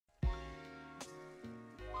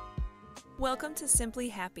Welcome to Simply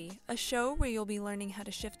Happy, a show where you'll be learning how to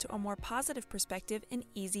shift to a more positive perspective in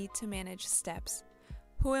easy to manage steps.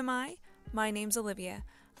 Who am I? My name's Olivia.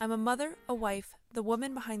 I'm a mother, a wife, the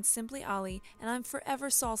woman behind Simply Ollie, and I'm forever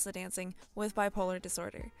salsa dancing with bipolar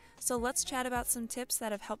disorder. So let's chat about some tips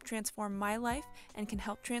that have helped transform my life and can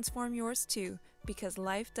help transform yours too, because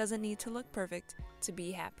life doesn't need to look perfect to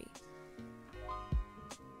be happy.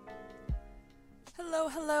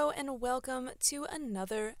 Hello, and welcome to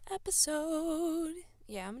another episode.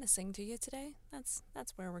 Yeah, I'm going to sing to you today. That's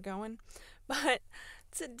where we're going. But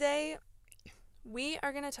today, we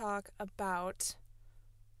are going to talk about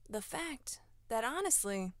the fact that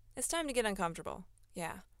honestly, it's time to get uncomfortable.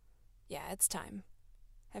 Yeah, it's time.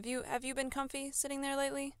 Have you been comfy sitting there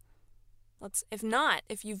lately?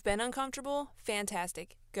 If you've been uncomfortable,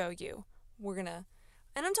 fantastic. Go you. And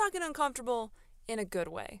I'm talking uncomfortable in a good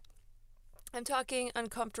way. I'm talking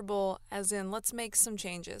uncomfortable as in let's make some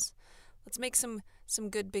changes. Let's make some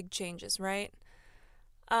good big changes, right?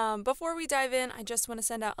 Before we dive in, I just want to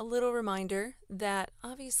send out a little reminder that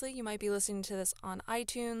obviously you might be listening to this on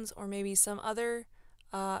iTunes or maybe some other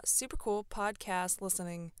super cool podcast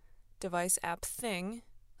listening device app thing.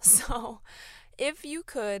 So if you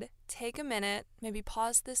could take a minute, maybe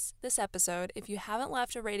pause this episode. If you haven't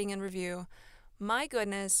left a rating and review, my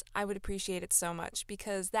goodness, I would appreciate it so much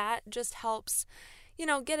because that just helps,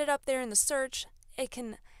 get it up there in the search. It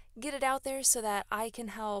can get it out there so that I can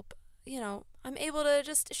help, I'm able to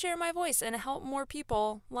just share my voice and help more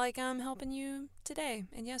people like I'm helping you today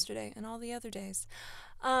and yesterday and all the other days.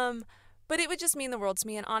 But it would just mean the world to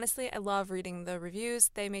me. And honestly, I love reading the reviews.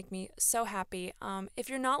 They make me so happy. If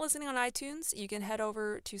you're not listening on iTunes, you can head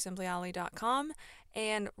over to simplyollie.com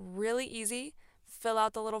and really easy, fill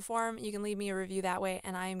out the little form. You can leave me a review that way,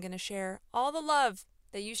 and I am going to share all the love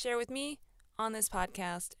that you share with me on this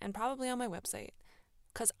podcast and probably on my website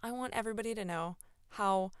because I want everybody to know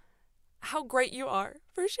how great you are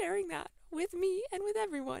for sharing that with me and with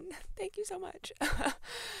everyone. Thank you so much.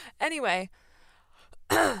 Anyway,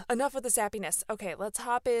 enough with the sappiness. Okay, let's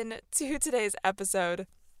hop in to today's episode.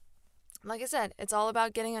 Like I said, it's all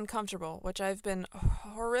about getting uncomfortable, which I've been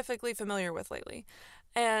horrifically familiar with lately.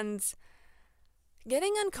 And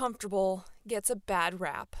getting uncomfortable gets a bad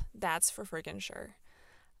rap, that's for friggin' sure.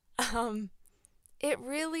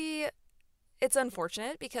 It's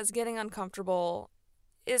unfortunate because getting uncomfortable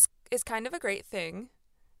is kind of a great thing.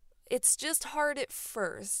 It's just hard at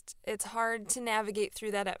first. It's hard to navigate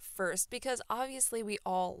through that at first because obviously we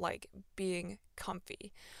all like being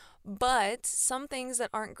comfy. But some things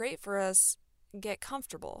that aren't great for us get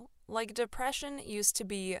comfortable. Like depression used to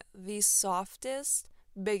be the softest,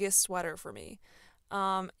 biggest sweater for me.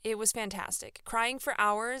 It was fantastic. Crying for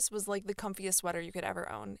hours was like the comfiest sweater you could ever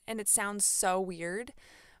own. And it sounds so weird,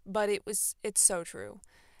 but it's so true.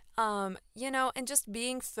 And just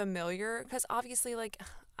being familiar, because obviously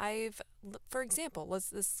for example,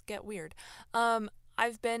 let's get weird.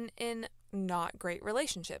 I've been in not great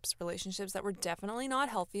relationships that were definitely not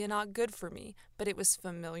healthy and not good for me, but it was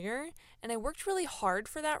familiar and I worked really hard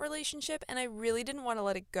for that relationship and I really didn't want to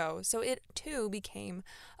let it go. So it too became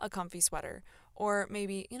a comfy sweater. Or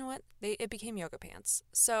maybe, it became yoga pants.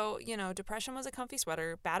 So, depression was a comfy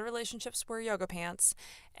sweater, bad relationships were yoga pants,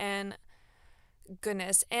 and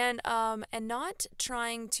goodness, and not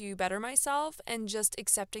trying to better myself and just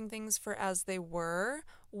accepting things for as they were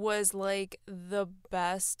was like the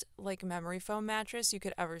best memory foam mattress you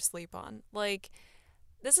could ever sleep on.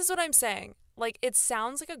 This is what I'm saying. It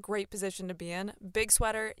sounds like a great position to be in. Big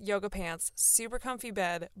sweater, yoga pants, super comfy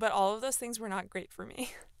bed, but all of those things were not great for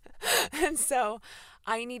me. And so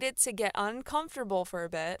I needed to get uncomfortable for a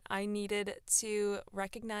bit. I needed to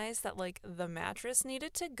recognize that the mattress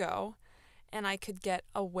needed to go and I could get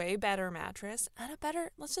a way better mattress at a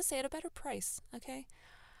better price, okay?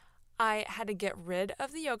 I had to get rid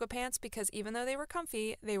of the yoga pants because even though they were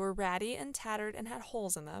comfy, they were ratty and tattered and had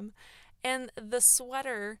holes in them. And the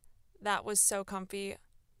sweater that was so comfy,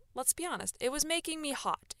 let's be honest, it was making me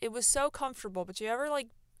hot. It was so comfortable, but you ever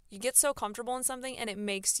you get so comfortable in something and it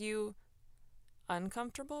makes you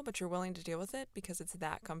uncomfortable, but you're willing to deal with it because it's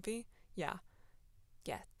that comfy? Yeah,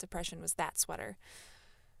 depression was that sweater.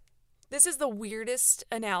 This is the weirdest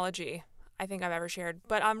analogy I think I've ever shared,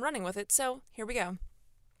 but I'm running with it, so here we go.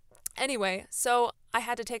 Anyway, so I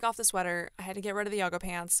had to take off the sweater, I had to get rid of the yoga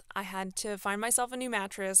pants, I had to find myself a new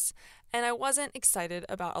mattress, and I wasn't excited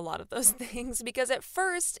about a lot of those things because at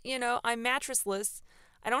first, I'm mattressless.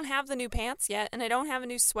 I don't have the new pants yet, and I don't have a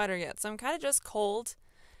new sweater yet, so I'm kind of just cold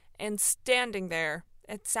and standing there.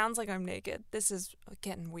 It sounds like I'm naked. This is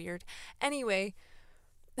getting weird. Anyway,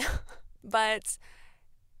 but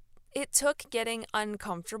it took getting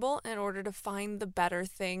uncomfortable in order to find the better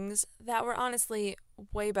things that were honestly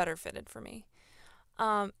way better fitted for me.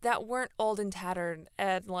 That weren't old and tattered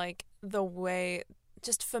and like the way,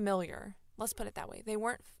 just familiar. Let's put it that way. They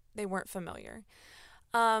weren't familiar.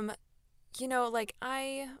 Like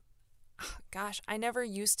I never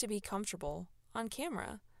used to be comfortable on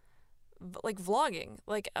camera, like vlogging.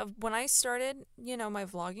 Like when I started, my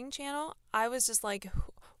vlogging channel, I was just like,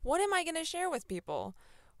 what am I going to share with people?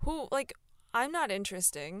 I'm not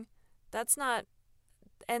interesting. That's not,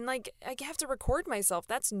 and like, I have to record myself.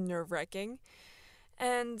 That's nerve-wracking.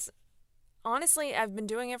 And honestly, I've been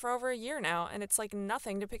doing it for over a year now, and it's like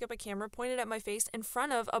nothing to pick up a camera, point it at my face in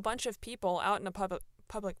front of a bunch of people out in a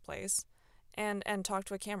public place and talk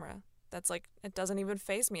to a camera. That's like, it doesn't even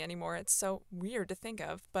faze me anymore. It's so weird to think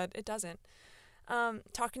of, but it doesn't.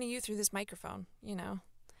 Talking to you through this microphone, I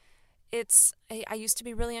used to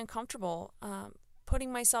be really uncomfortable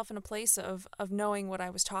putting myself in a place of knowing what I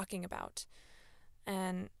was talking about.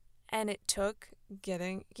 And it took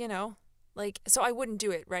getting, so I wouldn't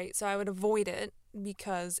do it, right? So I would avoid it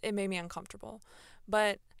because it made me uncomfortable.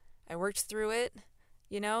 But I worked through it.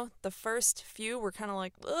 The first few were kind of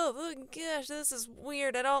like, oh gosh, this is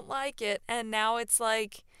weird. I don't like it. And now it's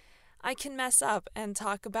like I can mess up and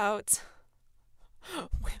talk about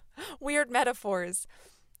weird metaphors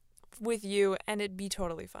with you and it'd be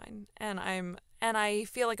totally fine. And I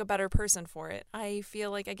feel like a better person for it. I feel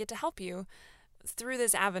like I get to help you through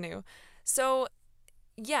this avenue. So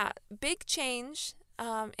yeah, big change,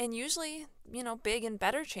 and usually, big and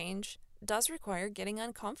better change does require getting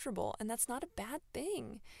uncomfortable, and that's not a bad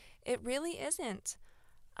thing. It really isn't.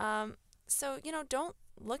 So, don't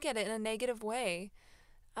look at it in a negative way.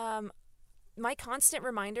 My constant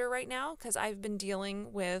reminder right now, because I've been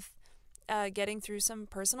dealing with getting through some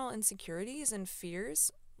personal insecurities and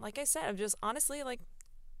fears. Like I said, I'm just honestly like,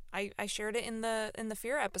 I shared it in the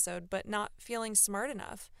fear episode, but not feeling smart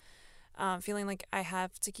enough. Feeling like I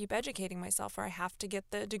have to keep educating myself or I have to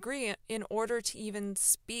get the degree in order to even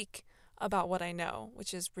speak about what I know,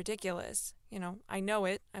 which is ridiculous. I know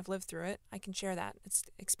it. I've lived through it. I can share that. It's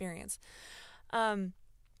experience.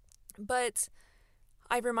 But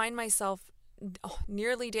I remind myself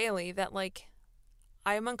nearly daily that like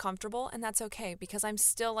I am uncomfortable and that's okay because I'm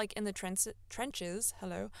still like in the trenches,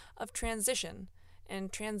 of transition. And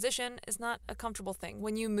transition is not a comfortable thing.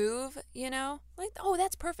 When you move, like, oh,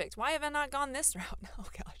 that's perfect. Why have I not gone this route? Oh,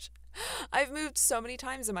 gosh. I've moved so many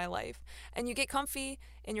times in my life. And you get comfy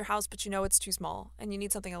in your house, but it's too small. And you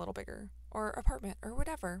need something a little bigger. Or apartment, or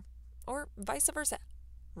whatever. Or vice versa.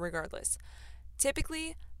 Regardless.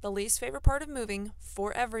 Typically, the least favorite part of moving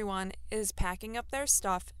for everyone is packing up their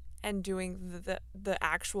stuff and doing the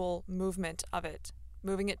actual movement of it.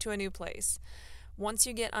 Moving it to a new place. Once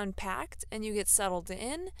you get unpacked and you get settled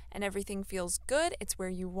in and everything feels good, it's where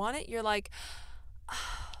you want it, you're like,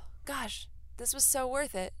 oh, gosh, this was so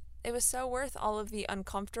worth it. It was so worth all of the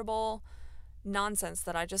uncomfortable nonsense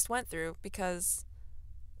that I just went through because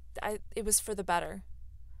it was for the better.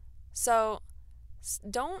 So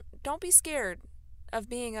don't be scared of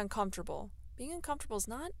being uncomfortable. Being uncomfortable is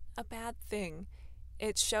not a bad thing.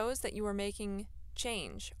 It shows that you are making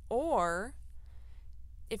change. Or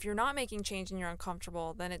if you're not making change and you're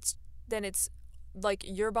uncomfortable, then it's like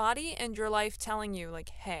your body and your life telling you like,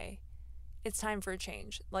 hey, it's time for a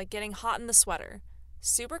change. Like getting hot in the sweater.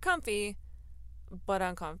 Super comfy, but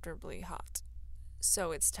uncomfortably hot.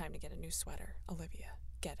 So it's time to get a new sweater. Olivia,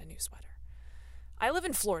 get a new sweater. I live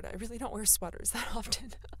in Florida. I really don't wear sweaters that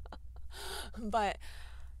often. But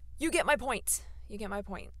you get my point.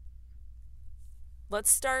 Let's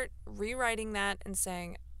start rewriting that and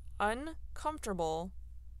saying uncomfortable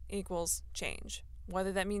equals change.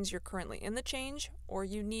 Whether that means you're currently in the change or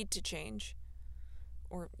you need to change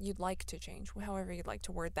or you'd like to change, however you'd like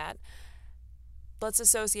to word that. Let's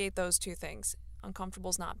associate those two things. Uncomfortable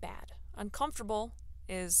is not bad. Uncomfortable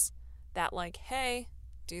is that like, hey,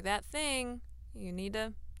 do that thing. You need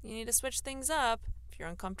to switch things up. If you're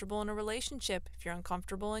uncomfortable in a relationship, if you're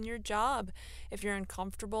uncomfortable in your job, if you're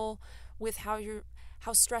uncomfortable with how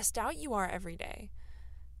stressed out you are every day.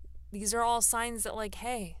 These are all signs that like,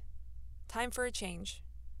 hey, time for a change.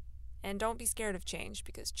 And don't be scared of change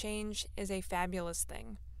because change is a fabulous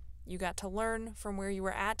thing. You got to learn from where you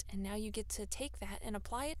were at and now you get to take that and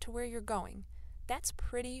apply it to where you're going. That's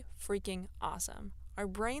pretty freaking awesome. Our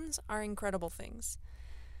brains are incredible things.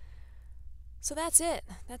 So that's it.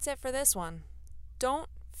 That's it for this one. Don't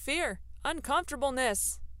fear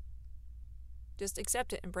uncomfortableness. Just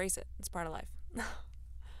accept it, embrace it. It's part of life.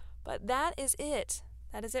 But that is it.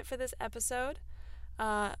 That is it for this episode.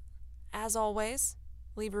 As always,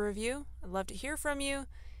 leave a review. I'd love to hear from you.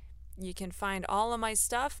 You can find all of my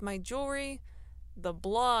stuff, my jewelry, the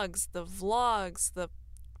blogs, the vlogs, the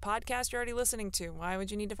podcast you're already listening to. Why would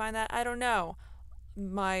you need to find that? I don't know.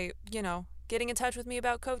 My, getting in touch with me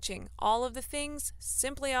about coaching. All of the things,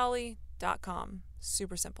 simplyolly.com.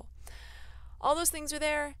 Super simple. All those things are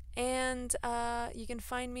there, and you can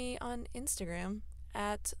find me on Instagram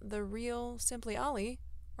at @TheRealSimplyOllie,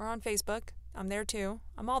 or on Facebook. I'm there too.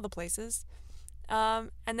 I'm all the places.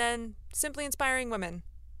 And then Simply Inspiring Women.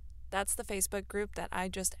 That's the Facebook group that I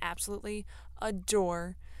just absolutely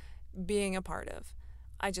adore being a part of.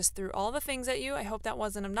 I just threw all the things at you. I hope that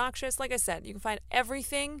wasn't obnoxious. Like I said, you can find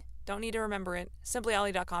everything. Don't need to remember it.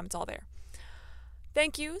 simplyollie.com. It's all there.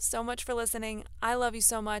 Thank you so much for listening. I love you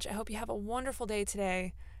so much. I hope you have a wonderful day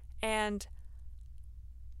today. And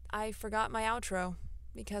I forgot my outro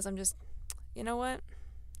because I'm just, you know what?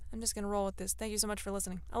 I'm just going to roll with this. Thank you so much for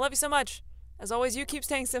listening. I love you so much. As always, you keep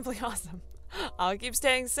staying simply awesome. I'll keep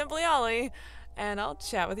staying simply Ollie, and I'll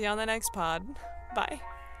chat with you on the next pod.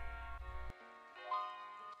 Bye.